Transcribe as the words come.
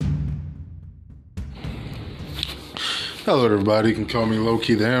Hello, everybody. You can call me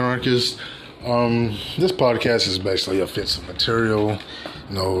Low-Key the Anarchist. This podcast is basically offensive material,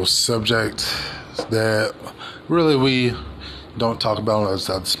 subject that really we don't talk about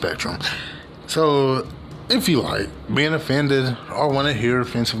outside the spectrum. So, if you like being offended or want to hear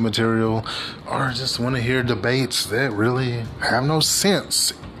offensive material or just want to hear debates that really have no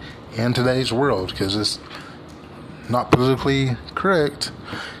sense in today's world because it's not politically correct,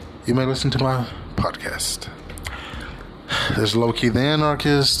 you may listen to my podcast. This is Low-Key the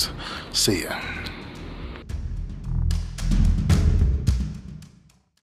Anarchist. See ya.